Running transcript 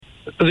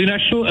The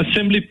National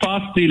Assembly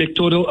passed the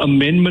Electoral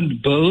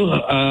Amendment Bill,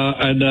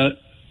 and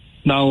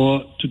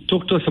now to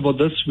talk to us about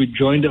this, we're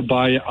joined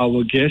by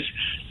our guest,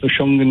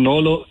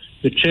 Shongolo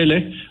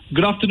Lechele.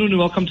 Good afternoon and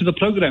welcome to the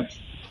program.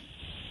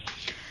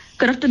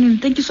 Good afternoon.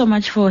 Thank you so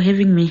much for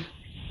having me.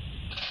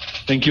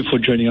 Thank you for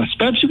joining us.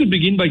 Perhaps you could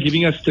begin by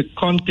giving us the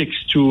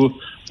context to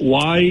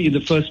why, in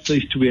the first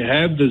place, do we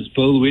have this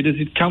bill? Where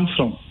does it come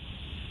from?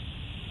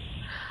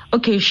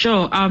 Okay,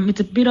 sure.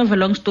 It's a bit of a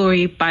long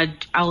story,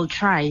 but I'll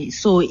try.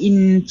 So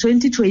in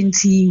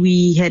 2020,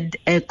 we had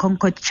a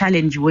Concord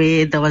challenge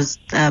where there was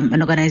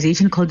an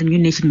organization called the New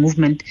Nation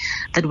Movement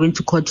that went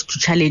to court to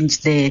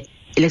challenge the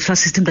electoral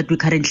system that we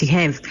currently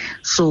have.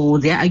 So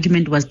their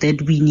argument was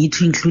that we need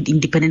to include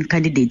independent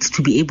candidates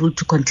to be able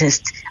to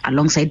contest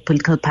alongside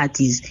political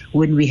parties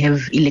when we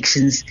have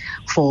elections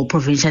for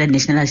provincial and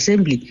national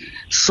assembly.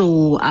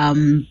 So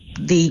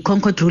the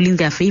Concord ruled in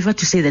their favor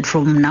to say that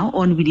from now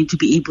on we need to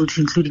be able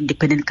to include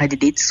independent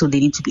candidates, so they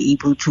need to be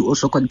able to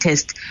also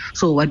contest.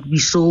 So what we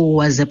saw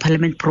was a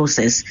parliament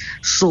process.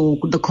 So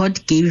the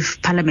court gave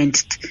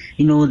parliament,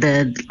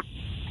 the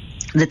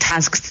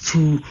tasks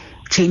to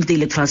change the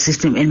electoral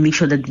system and make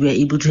sure that we are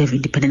able to have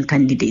independent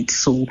candidates.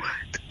 So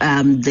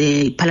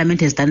the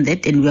parliament has done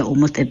that and we are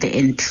almost at the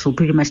end. So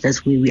pretty much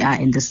that's where we are,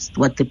 and that's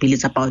what the bill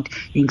is about,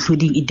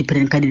 including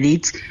independent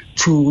candidates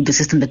to the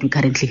system that we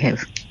currently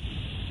have.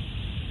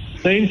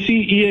 The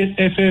ANC,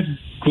 EFF,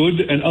 Good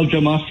and Al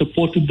Jama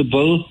supported the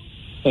bill,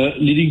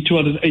 leading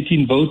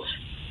 218 votes.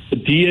 The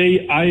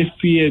DA,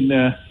 IFP and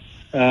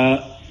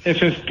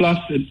FF Plus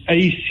and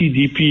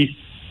ACDP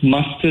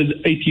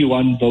mustered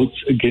 81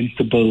 votes against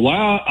the bill.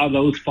 Why are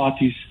those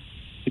parties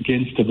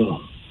against the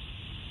bill?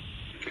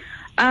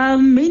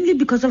 Mainly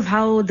because of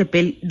how the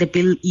bill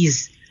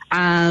is.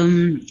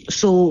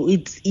 So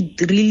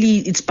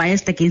it's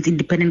biased against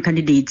independent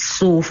candidates.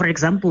 So, for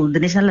example, the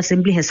National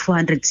Assembly has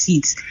 400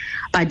 seats,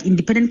 but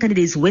independent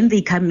candidates, when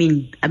they come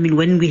in,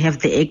 when we have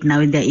the act now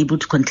and they're able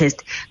to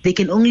contest, they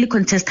can only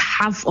contest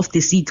half of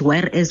the seats,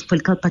 whereas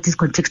political parties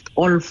contest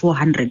all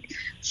 400.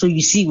 So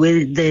you see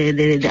where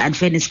the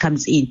unfairness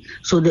comes in.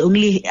 So they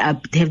only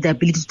have the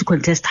ability to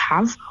contest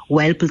half,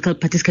 while political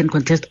parties can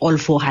contest all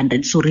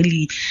 400. So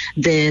really,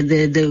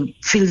 the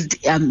field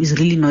is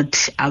really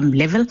not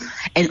level.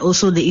 And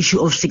also the issue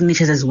of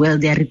signatures as well.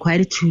 They are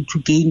required to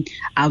gain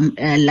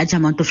a large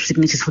amount of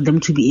signatures for them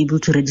to be able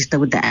to register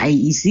with the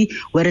IEC,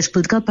 whereas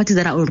political parties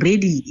that are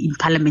already in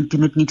parliament do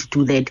not need to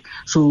do that.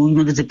 So,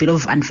 there's a bit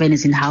of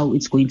unfairness in how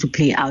it's going to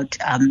play out,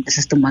 the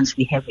system once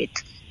we have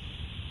it.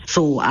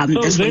 So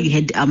that's why you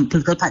had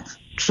political parties.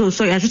 So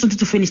sorry, I just wanted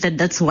to finish that.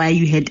 That's why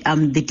you had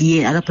the DA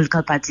and other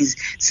political parties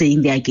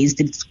saying they're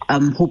against it,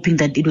 hoping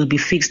that it will be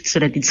fixed so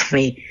that it's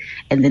fair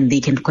and then they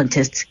can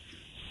contest.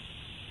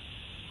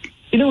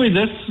 In a way,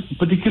 this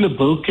particular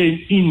bill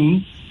came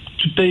in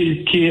to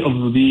take care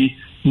of the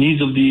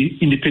needs of the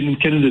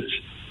independent candidates.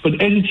 But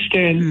as it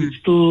stands, it's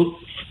still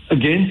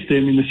against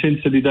them in the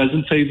sense that it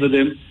doesn't favor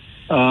them.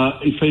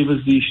 It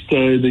favors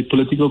the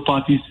political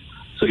parties.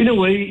 So in a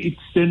way,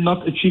 it's then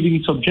not achieving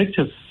its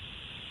objective.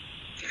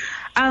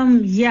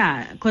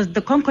 Yeah, because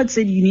the Concord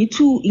said you need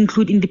to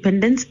include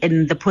independence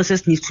and the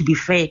process needs to be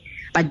fair.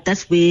 But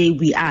that's where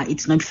we are.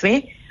 It's not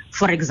fair.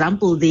 For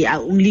example, they are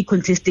only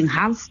contesting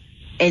half.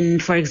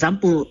 And for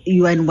example,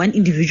 you are in one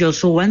individual.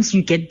 So once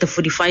you get the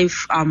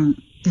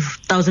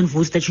 45,000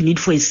 votes that you need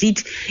for a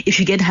seat, if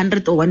you get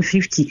 100 or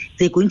 150,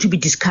 they're going to be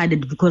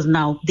discarded because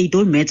now they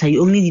don't matter.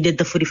 You only needed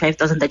the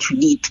 45,000 that you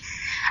need.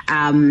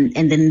 And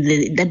then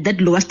that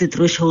lowers the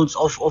thresholds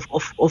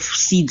of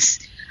seats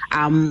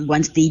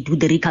once they do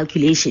the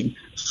recalculation.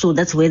 So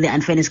that's where the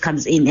unfairness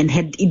comes in. And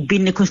had it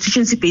been a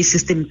constituency-based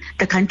system,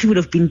 the country would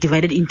have been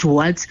divided into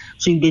wards,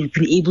 so you'd have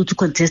been able to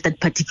contest that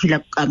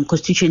particular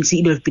constituency.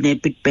 It would have been a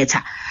bit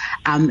better.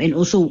 And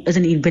also, as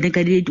an independent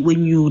candidate,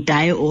 when you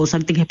die or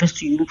something happens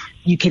to you,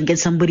 you can get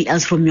somebody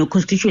else from your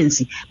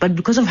constituency. But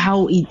because of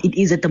how it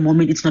is at the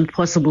moment, it's not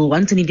possible.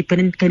 Once an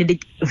independent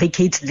candidate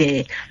vacates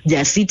their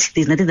seat,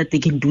 there's nothing that they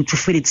can do to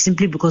fill it,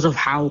 simply because of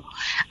how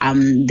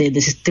the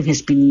system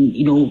has been,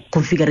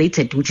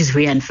 configured, which is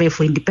very unfair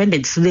for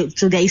independents. So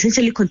they're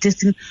essentially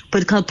contesting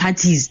political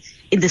parties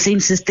in the same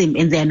system,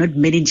 and they are not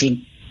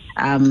managing,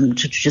 to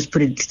just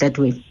put it that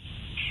way.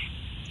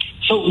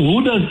 So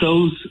who does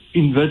those,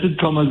 inverted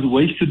commas,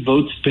 wasted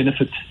votes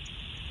benefit?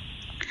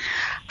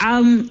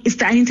 It's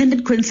the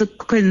unintended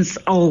consequence,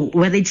 or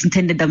whether it's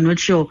intended, I'm not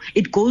sure.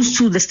 It goes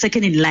to the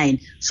second in line.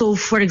 So,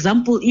 for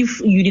example, if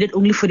you needed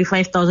only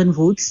 45,000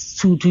 votes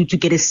to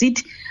get a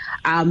seat,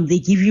 they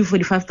give you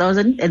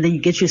 45,000 and then you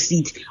get your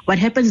seat. What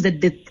happens is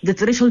that the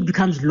threshold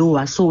becomes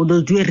lower, so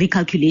they'll do a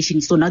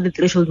recalculation. So now the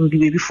threshold will be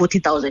maybe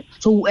 40,000.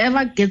 So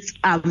whoever gets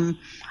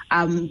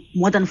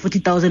more than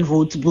 40,000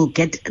 votes will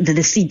get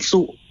the seat.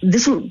 So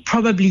this will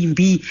probably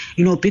be,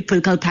 big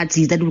political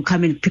parties that will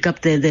come and pick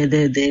up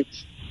the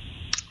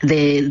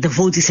the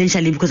votes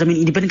essentially, because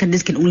independent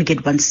candidates can only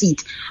get one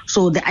seat.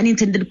 So the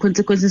unintended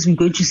consequences, we're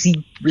going to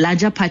see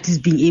larger parties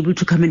being able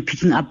to come and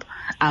picking up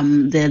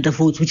the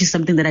votes, which is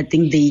something that I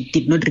think they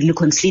did not really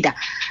consider,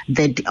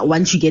 that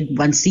once you get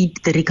one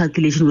seat, the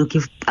recalculation will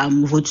give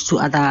votes to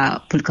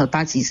other political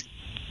parties.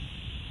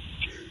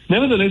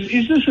 Nevertheless,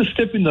 is this a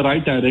step in the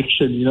right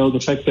direction? The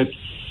fact that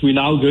we're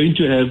now going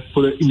to have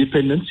for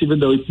independents, even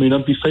though it may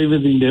not be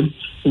favoring them,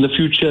 in the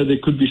future there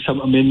could be some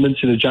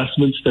amendments and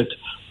adjustments that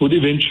would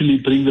eventually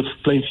bring the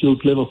playing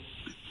field level.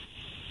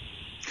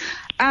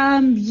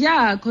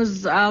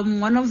 Because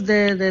one of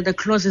the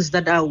clauses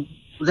that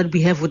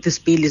we have with this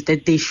bill is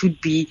that there should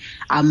be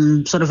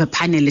sort of a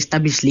panel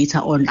established later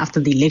on after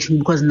the election,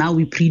 because now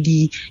we're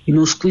pretty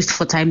squeezed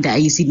for time. The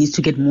IEC needs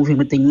to get moving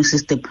with the new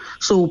system.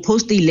 So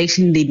post the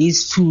election,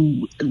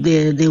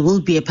 there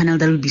will be a panel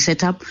that will be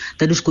set up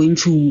that is going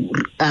to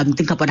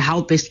think about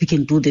how best we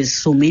can do this.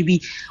 So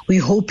maybe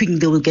we're hoping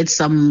they will get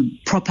some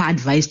proper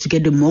advice to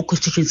get a more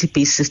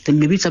constituency-based system,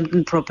 maybe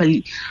something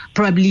probably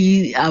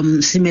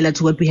similar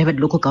to what we have at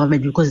local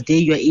government, because there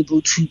you are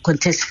able to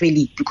contest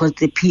fairly, because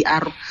the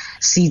PR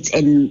seats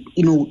and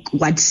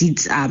what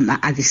seats are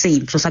the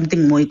same, so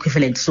something more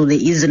equivalent. So there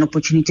is an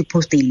opportunity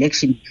post the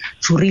election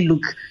to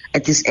relook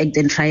at this act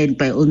and try and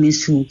by all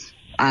means to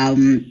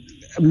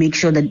make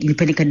sure that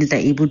independent candidates are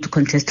able to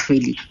contest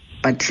freely,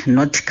 but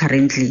not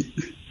currently.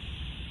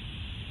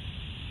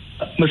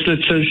 Mr.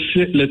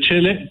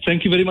 Letshele,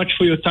 thank you very much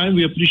for your time.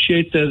 We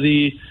appreciate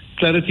the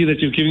clarity that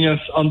you're giving us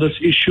on this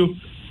issue.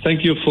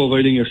 Thank you for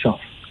availing yourself.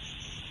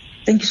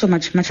 Thank you so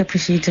much. Much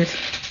appreciated.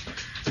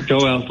 Go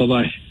well.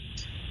 Bye-bye.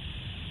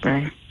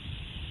 Bye.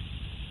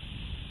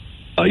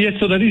 Yes,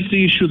 so that is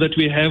the issue that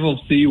we have of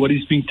what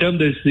is being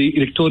termed as the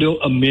Electoral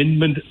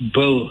Amendment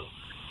Bill.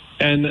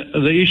 And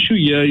the issue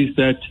here is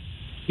that,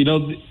 you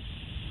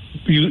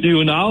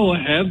now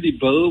have the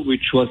bill,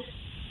 which was,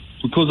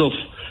 because of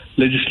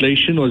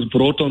legislation, was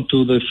brought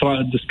onto the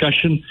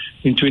discussion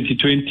in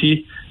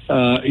 2020.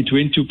 It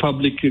went to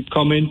public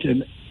comment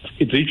and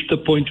it reached the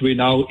point where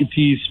now it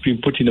is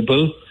being put in a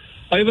bill.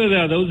 However,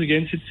 there are those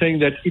against it saying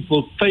that it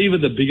will favor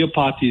the bigger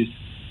parties.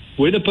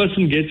 When a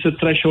person gets a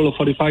threshold of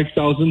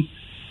 45,000,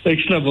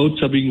 extra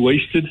votes are being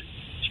wasted.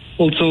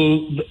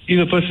 Also, if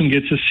a person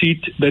gets a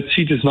seat, that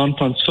seat is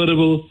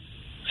non-transferable.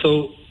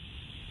 So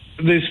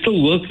there's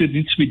still work that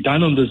needs to be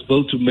done on this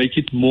bill to make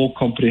it more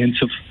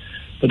comprehensive.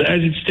 But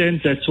as it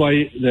stands, that's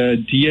why the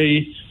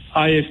DA,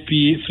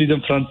 IFP,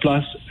 Freedom Front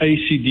Plus,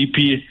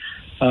 ACDP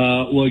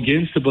were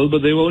against the bill,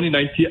 but there were only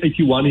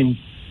 81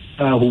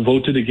 who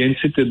voted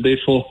against it, and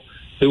therefore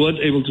they weren't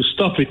able to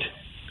stop it.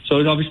 So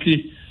it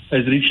obviously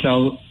has reached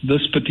now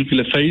this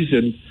particular phase,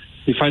 and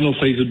the final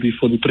phase would be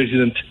for the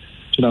president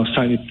to now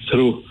sign it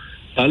through.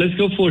 Let's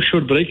go for a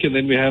short break, and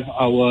then we have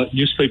our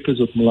newspapers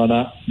with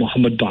Maulana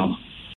Muhammad Bam.